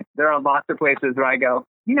moment. There are lots of places where I go,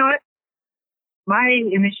 you know what? My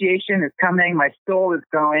initiation is coming. My soul is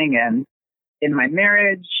going. And in my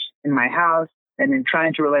marriage, in my house, and in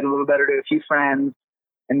trying to relate a little better to a few friends.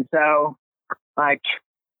 And so, like,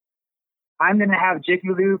 I'm going to have Jiffy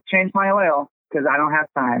Lube change my oil because I don't have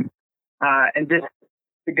time. And just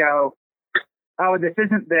to go, oh, this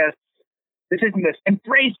isn't this.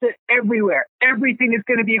 Embrace it everywhere. Everything is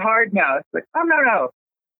going to be hard now. It's like, oh, no.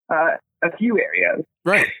 A few areas.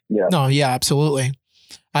 Right. Yeah. No, yeah, absolutely.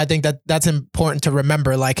 I think that's important to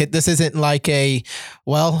remember. Like, this isn't like okay,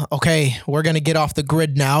 we're going to get off the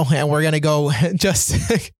grid now and we're going to go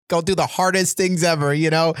just go do the hardest things ever,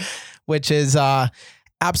 which is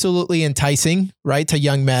absolutely enticing, right, to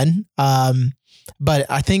young men. But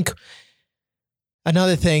I think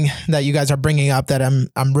Another thing that you guys are bringing up that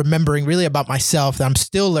I'm remembering really about myself that I'm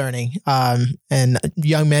still learning, and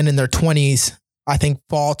young men in their 20s, I think,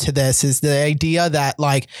 fall to this, is the idea that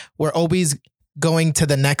like we're always going to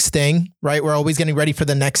the next thing, right? We're always getting ready for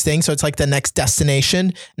the next thing. So it's like the next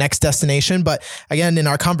destination. But again, in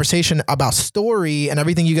our conversation about story and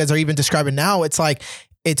everything you guys are even describing now, it's like,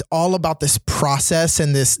 it's all about this process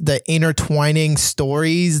and the intertwining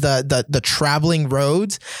stories, the traveling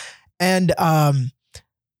roads. And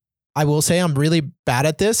I will say I'm really bad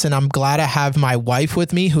at this, and I'm glad I have my wife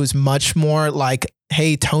with me who's much more like,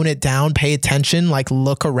 hey, tone it down, pay attention, like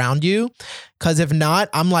look around you. Because if not,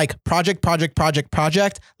 I'm like project.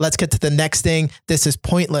 Let's get to the next thing. This is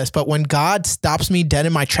pointless. But when God stops me dead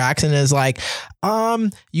in my tracks and is like,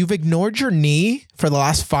 you've ignored your knee for the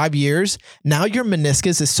last 5 years. Now your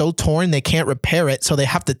meniscus is so torn, they can't repair it. So they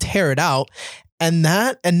have to tear it out. And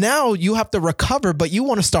now you have to recover, but you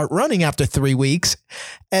want to start running after 3 weeks.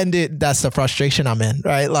 And that's the frustration I'm in,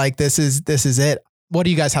 right? Like this is it. What do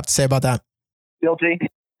you guys have to say about that? Guilty.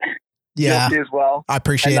 Yeah. Guilty as well. I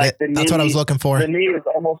appreciate it. That's what I was looking for. The knee is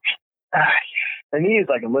almost, the knee is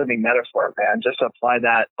like a living metaphor, man. Just apply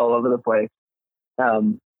that all over the place.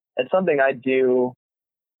 It's something I do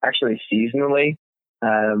actually seasonally.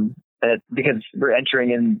 Because we're entering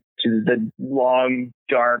into the long,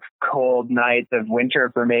 dark, cold nights of winter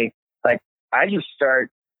for me. Like, I just start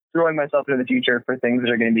throwing myself into the future for things that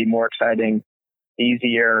are going to be more exciting,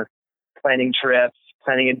 easier, planning trips,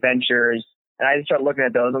 planning adventures. And I just start looking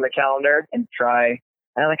at those on the calendar and try.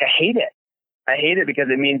 And I hate it. I hate it because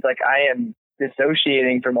it means like I am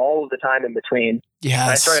dissociating from all of the time in between. Yes.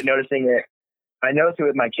 I started noticing it. I noticed it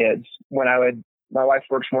with my kids when my wife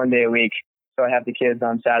works 1 day a week. So I have the kids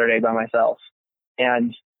on Saturday by myself,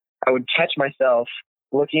 and I would catch myself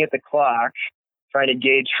looking at the clock, trying to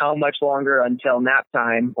gauge how much longer until nap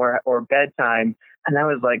time or bedtime. And I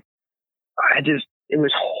was like, it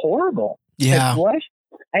was horrible. Yeah. Like, what?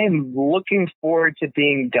 I am looking forward to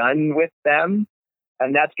being done with them.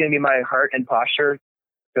 And that's going to be my heart and posture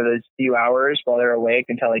for those few hours while they're awake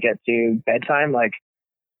until I get to bedtime. Like,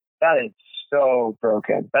 that is so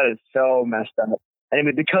broken. That is so messed up.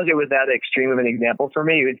 And because it was that extreme of an example for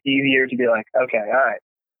me, it was easier to be like, okay, all right,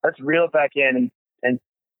 let's reel it back in and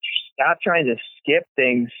stop trying to skip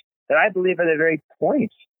things that I believe are the very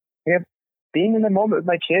point. Being in the moment with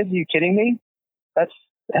my kids, are you kidding me? That's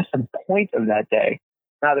the point of that day,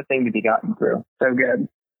 not a thing to be gotten through. So good.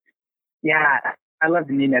 Yeah, I love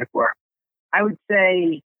the knee metaphor. I would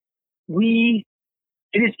say it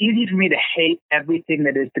is easy for me to hate everything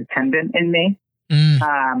that is dependent in me.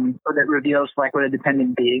 Or that reveals like what a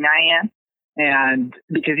dependent being I am. And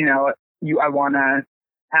because, I want to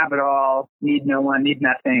have it all, need no one, need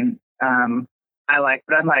nothing. But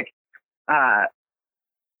I'm like,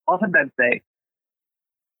 also I'd say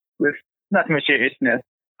with not too much seriousness,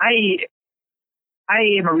 I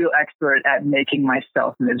am a real expert at making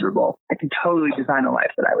myself miserable. I can totally design a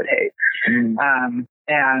life that I would hate.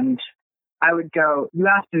 And I would go, you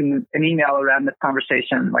asked in an email around this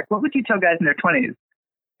conversation, like, what would you tell guys in their 20s?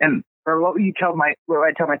 Or what would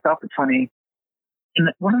I tell myself at 20? And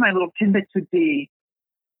one of my little tidbits would be,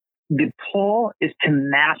 the pull is to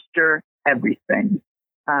master everything.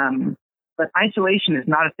 But isolation is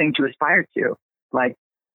not a thing to aspire to. Like,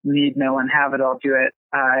 need no one, have it all, do it.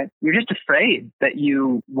 You're just afraid that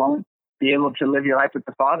you won't be able to live your life with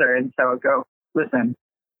the Father. And so go, listen,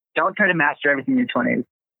 don't try to master everything in your 20s.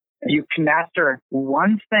 You can master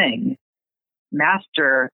one thing,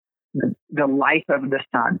 master the life of the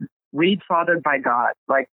Son. Read Fathered by God.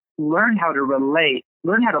 Like, learn how to relate,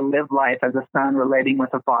 learn how to live life as a son relating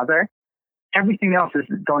with a father. Everything else is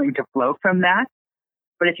going to flow from that.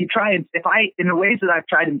 But in the ways that I've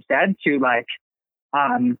tried instead to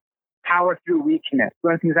power through weakness,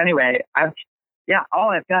 learn things anyway,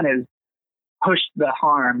 all I've done is push the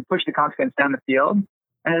consequence down the field.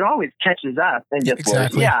 And it always catches up and just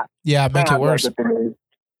exactly. Make it worse.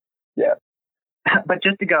 Yeah. But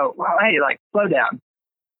just to go, well, hey, slow down,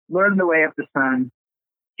 learn the way of the Son,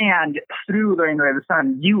 and through learning the way of the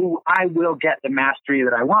Son, I will get the mastery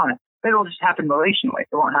that I want. But it'll just happen relationally.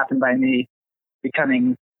 It won't happen by me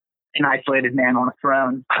becoming an isolated man on a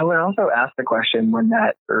throne. I would also ask the question when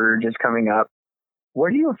that urge is coming up,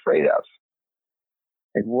 what are you afraid of?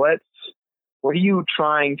 Like, what are you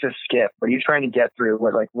trying to skip? What are you trying to get through?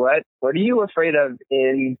 What are you afraid of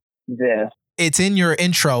in this? It's in your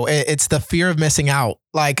intro. It's the fear of missing out.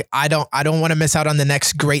 Like, I don't want to miss out on the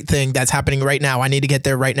next great thing that's happening right now. I need to get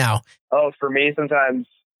there right now. Oh, for me, sometimes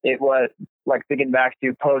it was like thinking back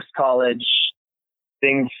to post-college,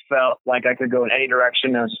 things felt like I could go in any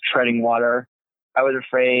direction. I was treading water. I was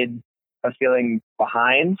afraid of feeling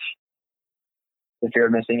behind, the fear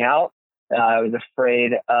of missing out. I was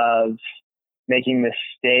afraid of making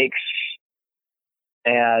mistakes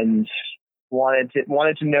and wanted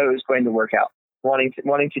to know it was going to work out. Wanting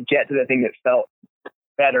to get to the thing that felt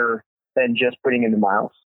better than just putting in the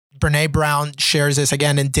miles. Brene Brown shares this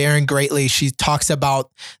again in Daring Greatly. She talks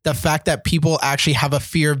about the fact that people actually have a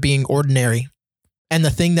fear of being ordinary. And the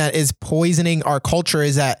thing that is poisoning our culture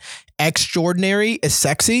is that extraordinary is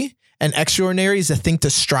sexy and extraordinary is a thing to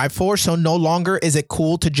strive for. So no longer is it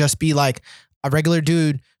cool to just be like a regular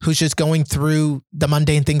dude who's just going through the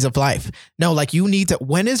mundane things of life. No, like you need to,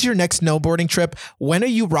 when is your next snowboarding trip? When are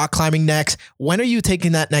you rock climbing next? When are you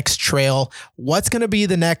taking that next trail? What's going to be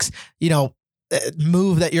the next,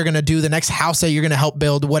 move that you're going to do, the next house that you're going to help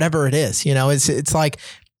build, whatever it is, it's like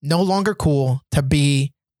no longer cool to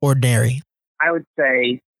be ordinary. I would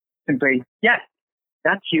say simply, yes,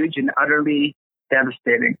 that's huge and utterly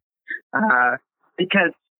devastating.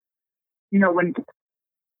 Because, when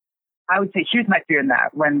I would say, here's my fear in that,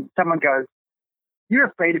 when someone goes, you're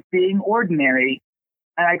afraid of being ordinary.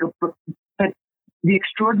 And I go, but the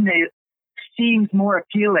extraordinary seems more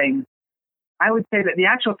appealing. I would say that the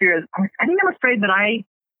actual fear is, I think I'm afraid that I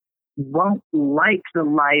won't like the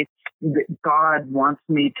life that God wants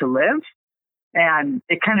me to live. And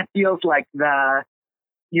it kind of feels like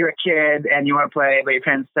you're a kid and you want to play, but your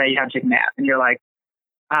parents say you have to take a nap. And you're like,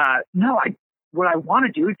 no, what I want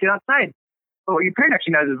to do is get outside. But what your parent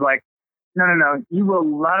actually knows is like, no, you will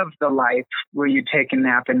love the life where you take a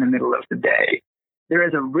nap in the middle of the day. There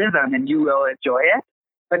is a rhythm and you will enjoy it.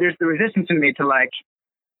 But there's the resistance in me to like,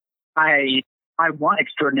 I want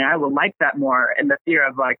extraordinary. I will like that more. And the fear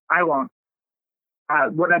of like, I won't,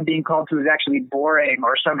 what I'm being called to is actually boring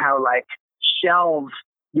or somehow like shelve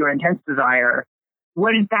your intense desire.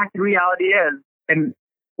 What in fact the reality is, and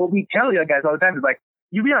what we tell you guys all the time is like,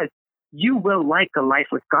 you realize you will like a life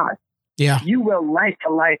with God. Yeah. You will like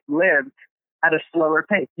a life lived at a slower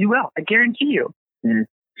pace. You will. I guarantee you. Mm.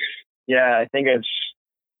 Yeah, I think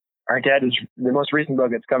our dad is the most recent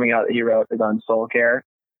book that's coming out that he wrote is on soul care.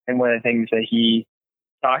 And one of the things that he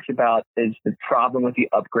talks about is the problem with the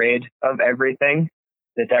upgrade of everything.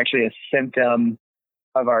 That's actually a symptom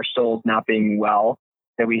of our souls not being well,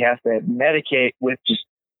 that we have to medicate with just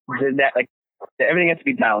that, like everything has to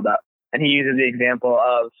be dialed up. And he uses the example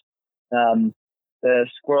of the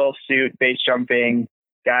squirrel suit base jumping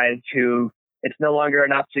guys who it's no longer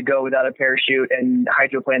enough to go without a parachute and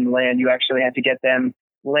hydroplane the land. You actually have to get them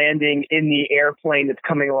landing in the airplane that's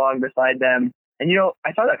coming along beside them. And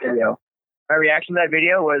I saw that video. My reaction to that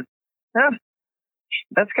video was,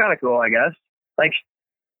 that's kind of cool, I guess. Like,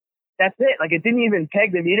 that's it. Like, it didn't even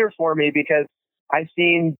peg the meter for me because I've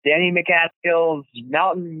seen Danny McCaskill's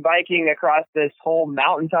mountain biking across this whole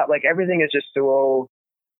mountaintop. Like, everything is just so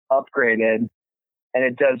upgraded, and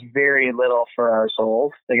it does very little for our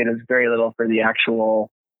souls. Like, it does very little for the actual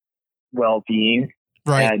well-being.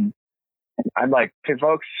 Right. And I'm like, to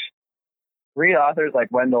folks, read authors like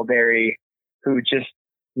Wendell Berry, who just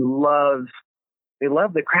love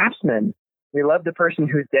the craftsman. We love the person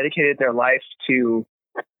who's dedicated their life to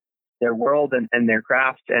their world and their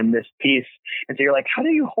craft and this piece. And so you're like, how do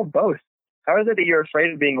you hold both? How is it that you're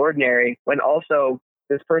afraid of being ordinary when also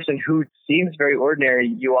this person who seems very ordinary,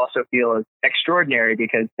 you also feel is extraordinary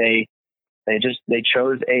because they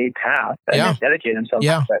chose a path and they dedicate themselves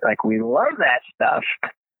to it. Like, we love that stuff.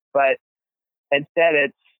 But instead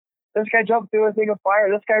it's, this guy jumped through a thing of fire.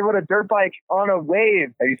 This guy rode a dirt bike on a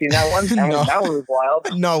wave. Have you seen that one? That one was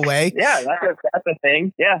wild. No way. Yeah, that's a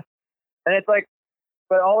thing. Yeah. And it's like,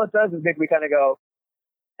 but all it does is make me kind of go,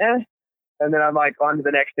 and then I'm like on to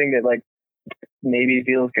the next thing that like maybe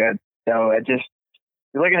feels good. So it just,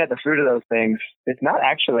 you're looking at the fruit of those things. It's not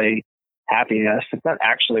actually happiness. It's not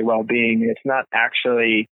actually well-being. It's not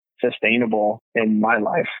actually sustainable in my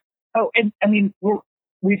life. Oh, and I mean,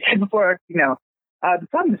 we've said before, the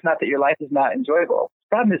problem is not that your life is not enjoyable.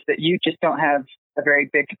 The problem is that you just don't have a very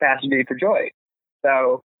big capacity for joy.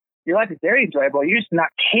 So your life is very enjoyable. You're just not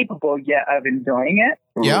capable yet of enjoying it.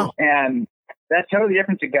 Yeah. And that's totally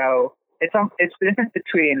different to go. It's the difference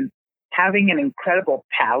between having an incredible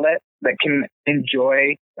palate that can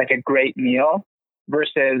enjoy like a great meal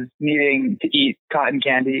versus needing to eat cotton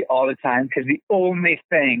candy all the time because the only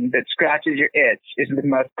thing that scratches your itch is the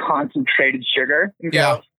most concentrated sugar. And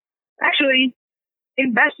go, actually,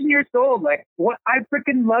 invest in your soul. Like, what I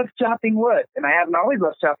freaking love chopping wood, and I haven't always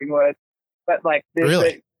loved chopping wood, but like,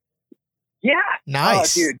 really,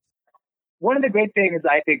 nice, dude. One of the great things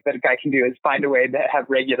I think that a guy can do is find a way to have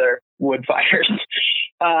regular wood fires.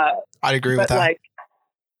 I'd agree with that. Like,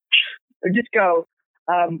 just go,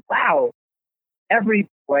 wow.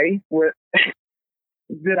 boy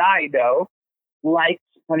that I know liked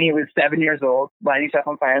when he was 7 years old, lighting stuff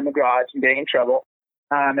on fire in the garage and getting in trouble.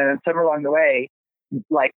 And then somewhere along the way,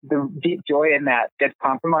 like the deep joy in that gets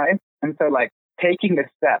compromised. And so like taking the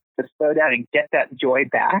step to slow down and get that joy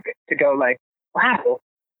back, to go like, wow,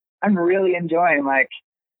 I'm really enjoying like,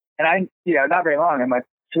 and I, not very long, I'm like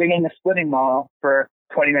swinging a splitting maul for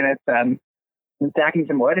 20 minutes and stacking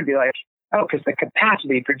some wood and be like, oh, because the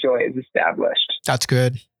capacity for joy is established. That's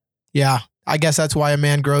good. Yeah. I guess that's why a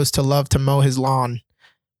man grows to love to mow his lawn.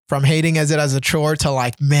 From hating it as a chore to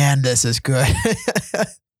like, man, this is good.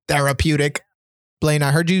 Therapeutic. Blaine,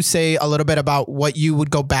 I heard you say a little bit about what you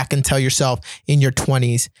would go back and tell yourself in your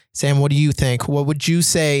 20s. Sam, what do you think? What would you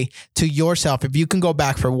say to yourself if you can go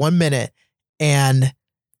back for 1 minute and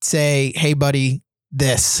say, hey, buddy,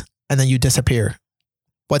 this, and then you disappear?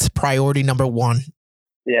 What's priority number one?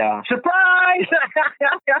 Yeah. Surprise!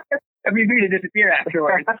 I'm free to disappear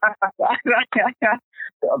afterwards.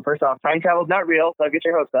 First off, time travel is not real, so get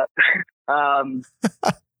your hopes up.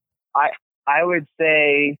 I would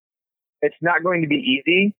say it's not going to be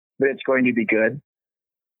easy, but it's going to be good.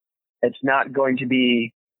 It's not going to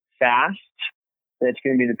be fast, but it's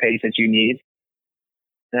going to be the pace that you need.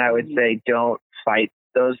 And I would say don't fight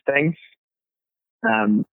those things.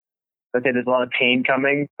 I'd say there's a lot of pain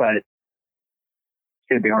coming, but it's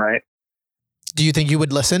going to be all right. Do you think you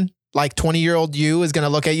would listen? Like 20-year-old you is going to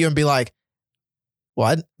look at you and be like,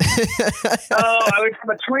 what? I would come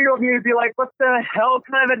a 20-year-old you and be like, what the hell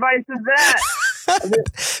kind of advice is that?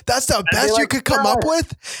 That's the best you could come up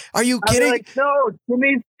with? Are you kidding? I'd be like, no, give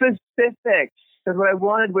me specifics. Because what I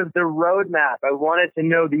wanted was the roadmap. I wanted to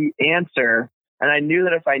know the answer. And I knew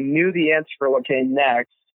that if I knew the answer for what came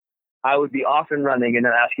next, I would be off and running and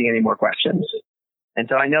not asking any more questions. And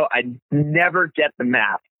so I know I'd never get the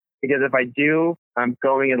map, because if I do, I'm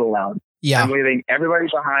going it alone. Yeah. I'm leaving everybody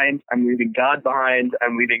behind. I'm leaving God behind.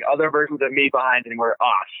 I'm leaving other versions of me behind, and we're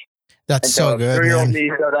off. That's and so good. 30-year-old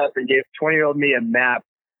me showed up and gave 20-year-old me a map.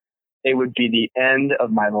 It would be the end of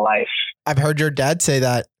my life. I've heard your dad say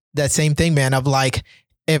that same thing, man, of like,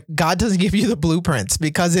 if God doesn't give you the blueprints,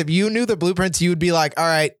 because if you knew the blueprints, you would be like, all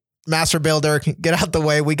right, master builder, get out the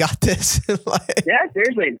way. We got this. Like, yeah,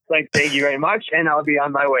 seriously. Like, thank you very much. And I'll be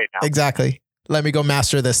on my way now. Exactly. Let me go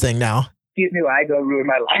master this thing now. Excuse me while I go ruin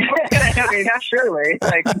my life. I mean, surely.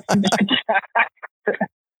 Like,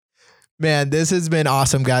 man, this has been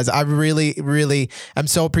awesome, guys. I really, really am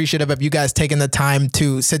so appreciative of you guys taking the time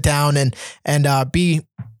to sit down and be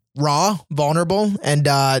raw, vulnerable, and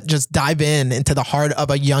just dive into the heart of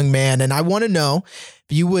a young man. And I want to know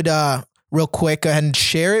if you would real quick go ahead and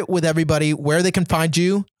share it with everybody, where they can find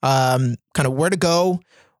you, kind of where to go,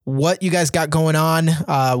 what you guys got going on,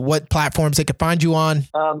 what platforms they can find you on.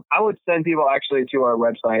 I would send people actually to our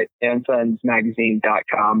website,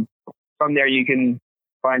 andsonsmagazine.com. From there, you can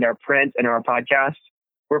find our print and our podcast.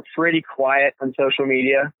 We're pretty quiet on social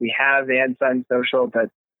media. We have And Sons Social, but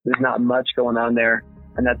there's not much going on there,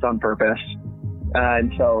 and that's on purpose.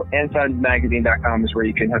 And so andsonsmagazine.com is where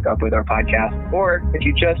you can hook up with our podcast. Or if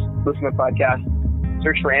you just listen to podcasts,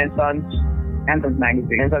 search for And Sons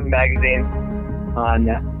Magazine. And Sons Magazine on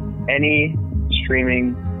any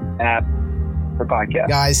streaming app for podcasts.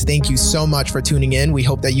 Guys, thank you so much for tuning in. We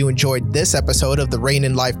hope that you enjoyed this episode of the Reign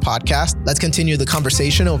in Life podcast. Let's continue the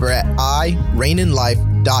conversation over at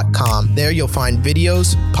iReigninLife.com. There you'll find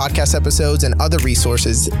videos, podcast episodes, and other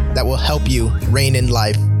resources that will help you reign in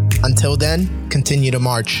life. Until then, continue to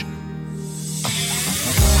march.